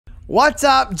What's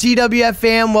up, GWF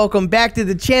fam? Welcome back to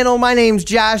the channel. My name's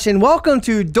Josh, and welcome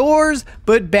to Doors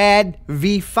But Bad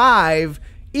V5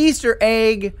 Easter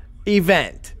egg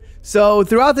event. So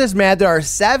throughout this map, there are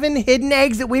 7 hidden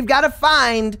eggs that we've got to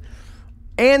find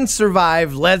and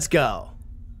survive. Let's go.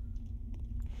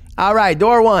 All right,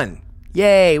 door 1.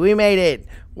 Yay, we made it.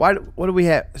 What do we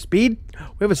have? Speed?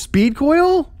 We have a speed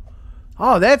coil?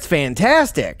 Oh, that's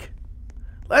fantastic.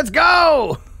 Let's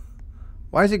go.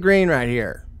 Why is it green right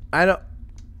here? I don't...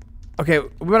 Okay,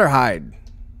 we better hide.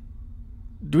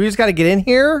 Do we just got to get in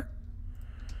here?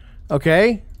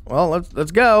 Okay, well,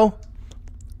 let's go.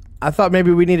 I thought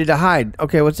maybe we needed to hide.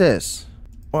 Okay, what's this?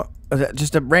 What is that?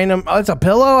 Just a random... Oh, it's a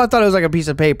pillow? I thought it was like a piece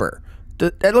of paper.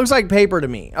 It looks like paper to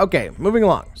me. Okay, moving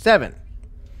along. 7.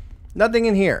 Nothing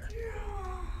in here.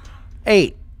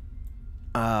 8.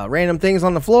 Random things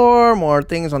on the floor. More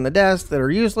things on the desk that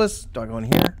are useless. Do I go in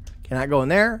here? Can I go in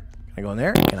there? Can I go in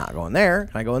there? Cannot go in there.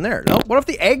 Can I go in there? Nope. What if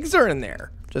the eggs are in there?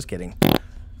 Just kidding.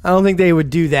 I don't think they would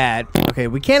do that. Okay,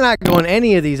 we cannot go in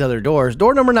any of these other doors.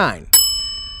 Door number 9.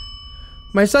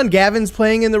 My son Gavin's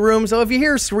playing in the room, so if you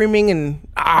hear screaming and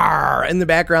 "arr" in the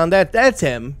background, that's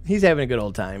him. He's having a good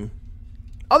old time.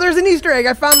 Oh, there's an Easter egg.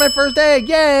 I found my first egg.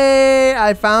 Yay!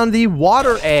 I found the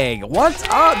water egg. What's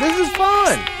up? This is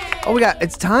fun. Oh,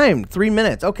 it's time. 3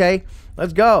 minutes. Okay,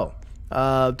 let's go.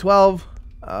 12.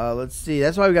 Let's see.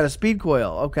 That's why we got a speed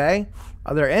coil. Okay.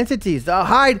 Are there entities? Oh,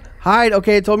 hide. Hide.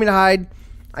 Okay, it told me to hide.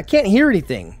 I can't hear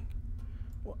anything.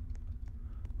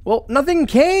 Well, nothing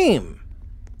came.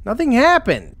 Nothing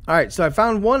happened. All right, so I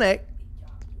found one egg.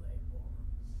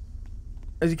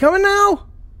 Is he coming now?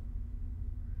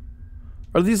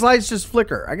 Or do these lights just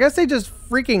flicker? I guess they just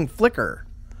freaking flicker.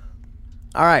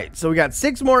 All right, so we got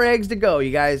 6 more eggs to go,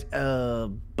 you guys. Oh,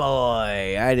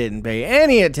 boy. I didn't pay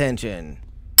any attention.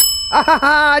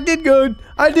 I did good.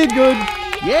 I did good.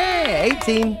 Yeah,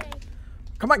 18.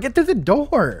 Come on, get through the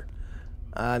door.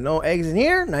 No eggs in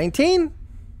here. 19.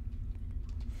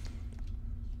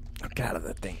 Oh, get out of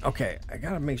the thing. Okay, I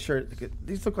gotta make sure.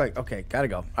 These look like, okay, gotta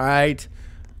go. All right.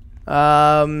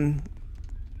 No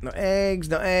eggs.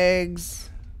 No eggs.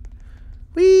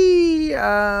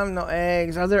 No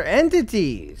eggs. Are there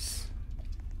entities?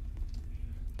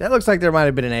 That looks like there might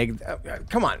have been an egg.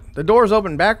 Come on, the door's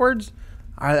open backwards.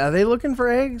 Are they looking for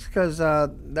eggs? Because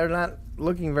they're not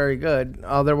looking very good.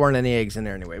 Oh, there weren't any eggs in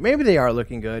there anyway. Maybe they are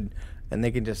looking good, and they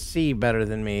can just see better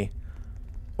than me.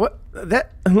 What?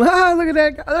 That? Look at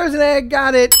that. Oh, there's an egg.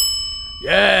 Got it.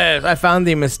 Yes, I found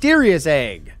the mysterious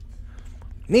egg.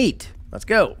 Neat. Let's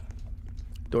go.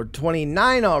 Door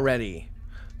 29 already.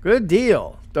 Good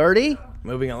deal. 30.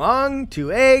 Moving along.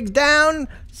 2 eggs down.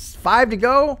 5 to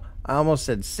go. I almost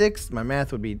said 6. My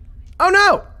math would be... Oh,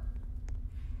 no!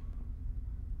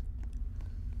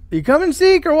 You come and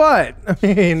seek or what? I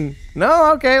mean,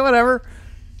 no? Okay, whatever.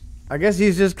 I guess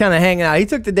he's just kind of hanging out. He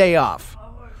took the day off.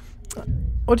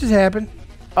 What just happened?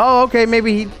 Oh, okay,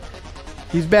 maybe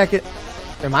he's back at...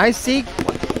 Am I seek?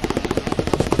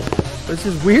 This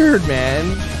is weird,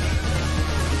 man.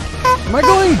 Am I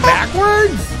going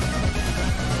backwards?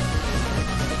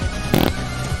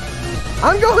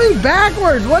 I'm going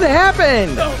backwards. What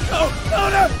happened? No.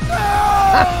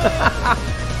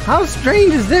 How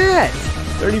strange is that?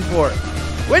 34.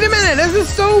 Wait a minute, this is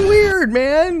so weird,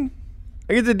 man.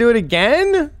 I get to do it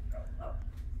again?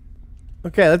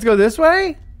 Okay, let's go this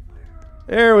way.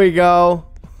 There we go.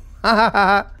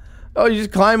 Oh, you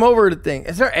just climb over the thing.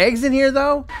 Is there eggs in here,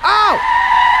 though? Oh!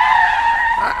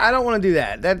 I don't want to do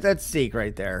that. That's seek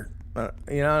right there.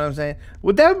 You know what I'm saying?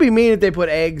 That would be mean if they put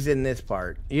eggs in this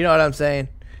part. You know what I'm saying?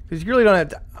 Because you really don't have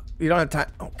to, you don't have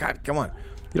time. Oh, God, come on.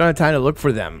 You don't have time to look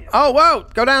for them. Oh, whoa!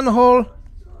 Go down the hole.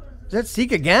 Is that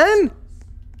seek again?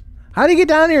 How do you get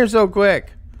down here so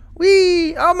quick?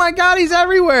 Whee! Oh my God, he's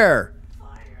everywhere.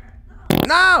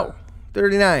 No!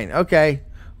 39. Okay.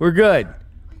 We're good.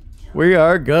 We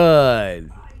are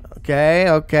good.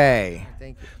 Okay.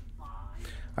 Thank you. All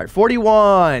right,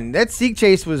 41. That seek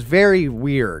chase was very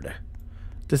weird,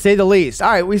 to say the least.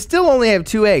 All right, we still only have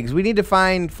 2 eggs. We need to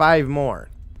find 5 more.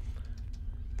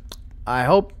 I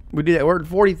hope we do that. We're at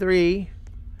 43.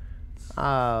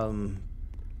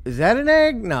 Is that an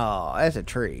egg? No, that's a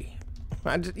tree.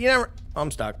 I'm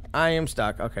stuck. I am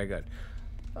stuck. Okay, good.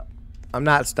 I'm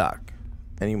not stuck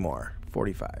anymore.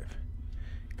 45.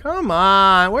 Come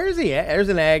on. Where's he at? There's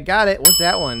an egg. Got it. What's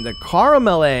that one? The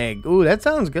caramel egg. Ooh, that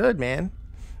sounds good, man.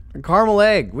 The caramel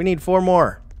egg. We need 4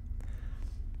 more.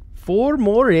 4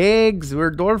 more eggs.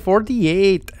 We're door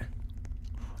 48.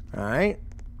 All right.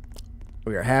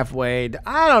 We are halfway.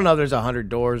 I don't know if there's 100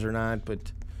 doors or not,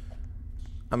 but...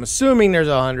 I'm assuming there's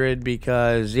 100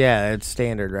 because, yeah, it's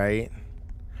standard, right?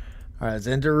 All right, let's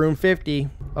enter room 50.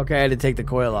 Okay, I had to take the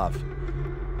coil off.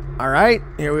 All right,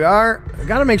 here we are. I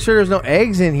gotta make sure there's no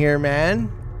eggs in here,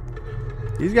 man.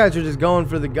 These guys are just going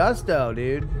for the gusto,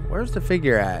 dude. Where's the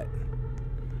figure at?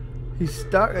 He's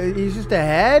stuck. He's just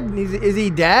ahead? Is he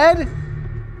dead?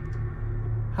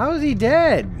 How is he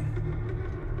dead?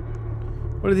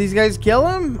 What, did these guys kill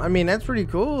him? I mean, that's pretty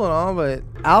cool and all, but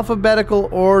alphabetical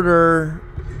order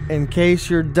in case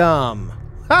you're dumb.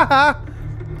 Haha.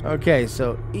 Okay,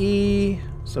 so E.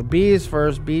 So B is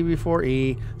first. B before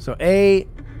E. So A.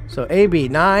 So AB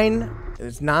 9.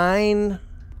 It's 9.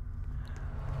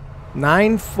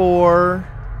 9 4.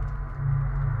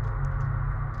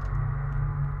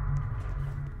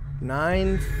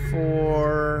 9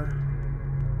 4.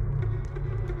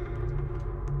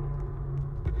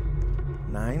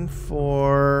 9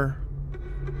 4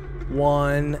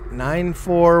 1 9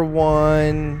 4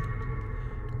 1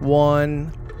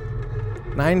 1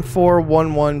 9 4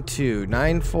 1 1 2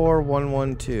 9 4 1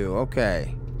 1 2.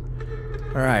 Okay.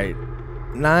 All right.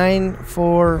 9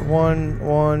 4 1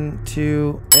 1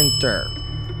 2. Enter.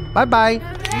 Bye bye.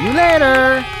 See you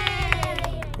later.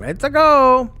 Let's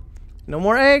go. No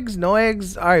more eggs. No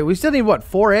eggs. All right. We still need what?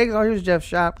 4 eggs. Oh, here's Jeff's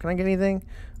shop. Can I get anything?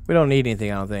 We don't need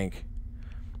anything, I don't think.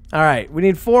 All right, we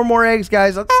need 4 more eggs,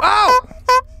 guys. Oh!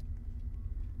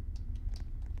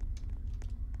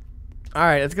 All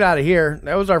right, let's get out of here.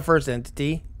 That was our first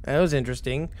entity. That was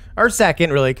interesting. Our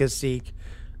second, really, because Seek.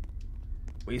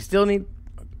 We still need...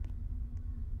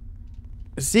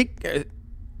 Seek...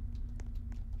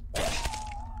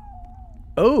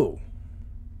 Oh.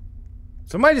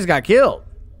 Somebody just got killed.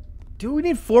 Dude, we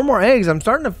need 4 more eggs. I'm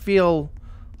starting to feel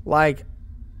like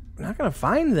I'm not going to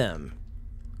find them.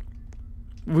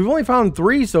 We've only found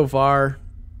 3 so far,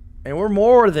 and we're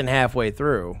more than halfway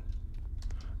through.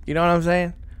 You know what I'm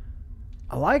saying?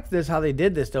 I like this, how they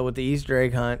did this, though, with the Easter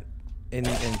egg hunt. And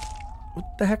what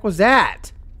the heck was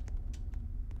that?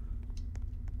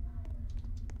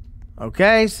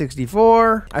 Okay,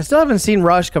 64. I still haven't seen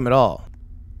Rush come at all.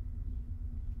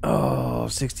 Oh,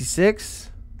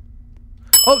 66.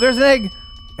 Oh, there's an egg.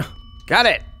 Got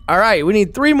it. All right, we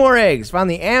need 3 more eggs. Found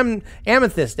the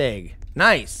amethyst egg.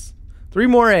 Nice. 3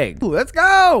 more eggs. Ooh, let's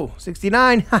go.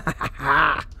 69.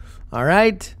 All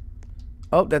right.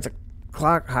 Oh, that's a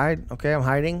clock. Hide. Okay, I'm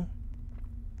hiding.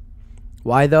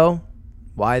 Why though?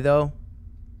 Why though?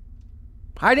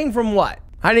 Hiding from what?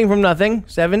 Hiding from nothing.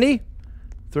 70?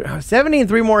 70 and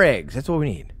 3 more eggs. That's what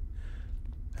we need.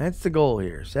 That's the goal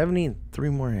here. 70 and 3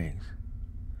 more eggs.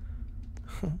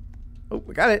 Oh,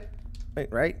 we got it. Wait,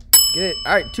 right? Get it.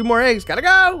 All right, 2 more eggs. Gotta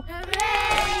go.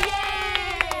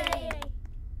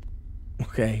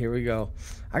 Okay, here we go.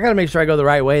 I gotta make sure I go the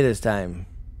right way this time.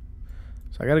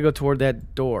 So I gotta go toward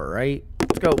that door, right?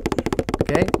 Let's go.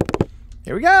 Okay.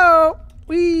 Here we go.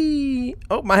 Whee!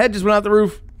 Oh, my head just went out the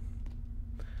roof.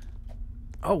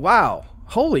 Oh, wow.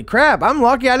 Holy crap. I'm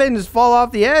lucky I didn't just fall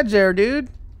off the edge there, dude.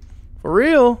 For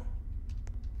real.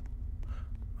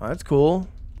 Oh, that's cool.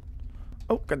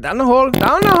 Oh, go down the hole.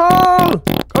 Down the hole.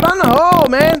 Go down the hole,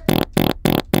 man.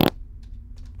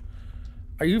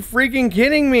 Are you freaking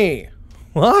kidding me?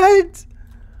 What?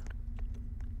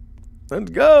 Let's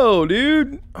go,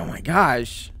 dude. Oh my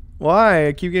gosh. Why?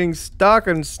 I keep getting stuck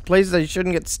in places I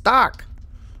shouldn't get stuck.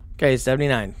 Okay,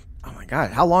 79. Oh my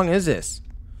god. How long is this?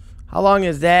 How long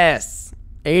is this?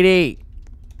 80.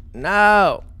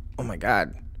 No. Oh my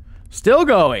god. Still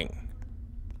going.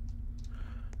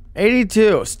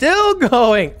 82. Still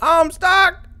going. I'm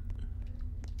stuck.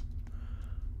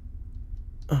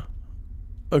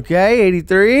 Okay,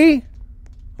 83.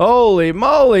 Holy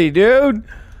moly, dude.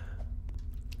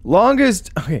 Longest,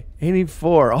 okay,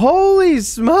 84. Holy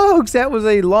smokes, that was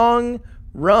a long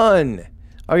run.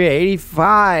 Okay,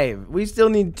 85. We still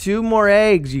need 2 more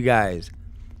eggs, you guys.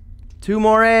 2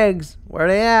 more eggs. Where are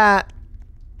they at?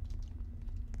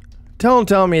 Don't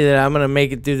tell me that I'm going to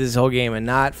make it through this whole game and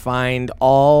not find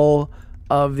all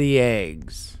of the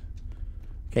eggs.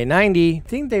 Okay, 90. I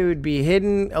think they would be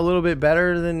hidden a little bit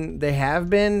better than they have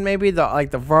been. Maybe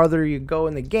the farther you go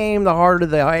in the game, the harder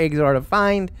the eggs are to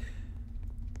find.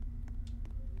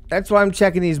 That's why I'm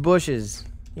checking these bushes.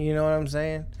 You know what I'm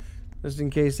saying? Just in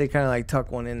case they kind of like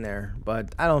tuck one in there.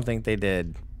 But I don't think they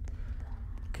did.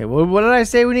 Okay, well, what did I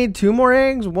say? We need 2 more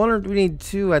eggs? 1 or we need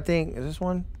 2, I think. Is this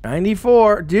one?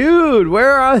 94. Dude,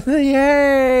 where are the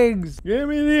eggs? Give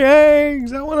me the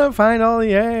eggs. I want to find all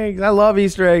the eggs. I love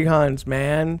Easter egg hunts,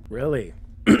 man. Really.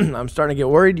 I'm starting to get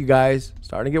worried, you guys.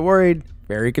 Starting to get worried.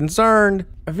 Very concerned.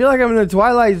 I feel like I'm in the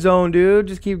Twilight Zone, dude.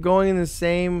 Just keep going in the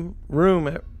same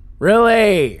room.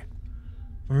 Really?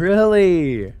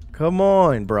 Really? Come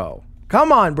on, bro.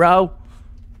 Come on, bro.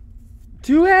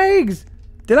 2 eggs.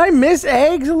 Did I miss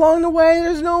eggs along the way?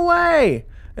 There's no way.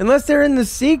 Unless they're in the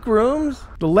seek rooms.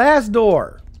 The last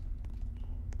door.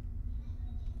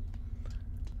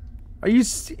 Are you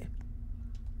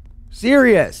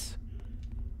serious?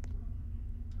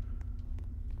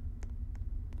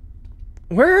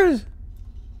 Where is...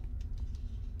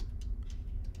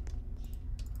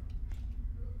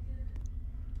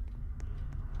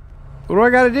 What do I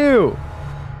gotta do?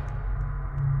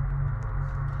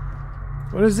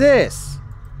 What is this?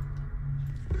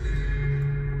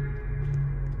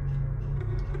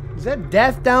 Is that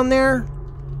death down there?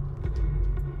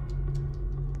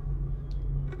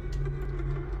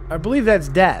 I believe that's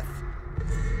death.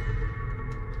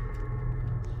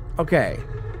 Okay.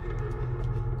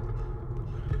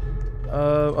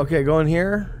 Okay, go in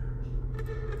here.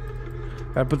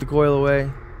 Gotta put the coil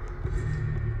away.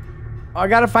 Oh, I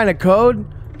gotta find a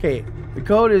code? Okay, the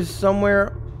code is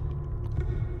somewhere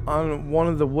on one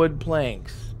of the wood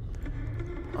planks.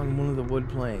 On one of the wood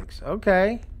planks.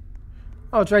 Okay.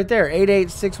 Oh, it's right there.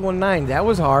 88619. That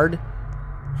was hard.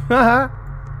 Haha.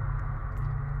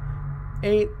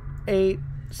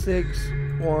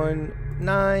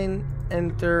 88619.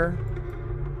 Enter.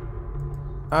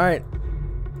 Alright.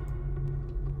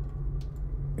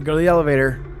 Go to the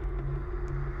elevator.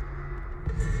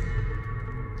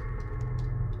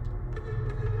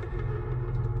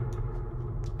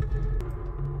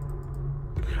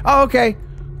 Oh, okay.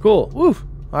 Cool. Woof.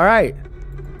 All right.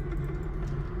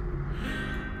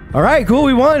 All right, cool.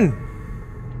 We won.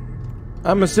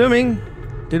 I'm assuming.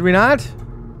 Did we not?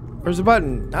 Where's the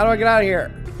button? How do I get out of here?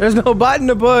 There's no button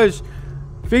to push.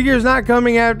 Figure's not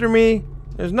coming after me.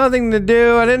 There's nothing to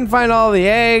do. I didn't find all the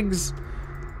eggs.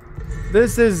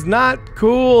 This is not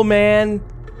cool, man.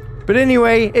 But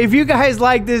anyway, if you guys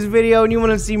like this video and you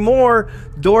want to see more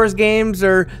Doors games,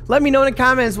 or let me know in the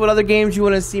comments what other games you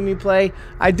want to see me play.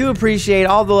 I do appreciate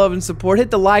all the love and support.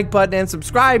 Hit the like button and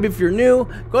subscribe if you're new.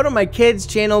 Go to my kids'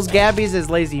 channels. Gabby's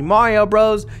is Lazy Mario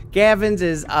Bros. Gavin's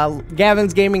is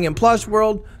Gavin's Gaming and Plush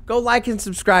World. Go like and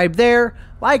subscribe there.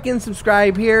 Like and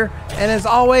subscribe here. And as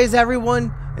always,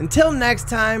 everyone, until next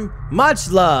time, much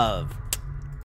love.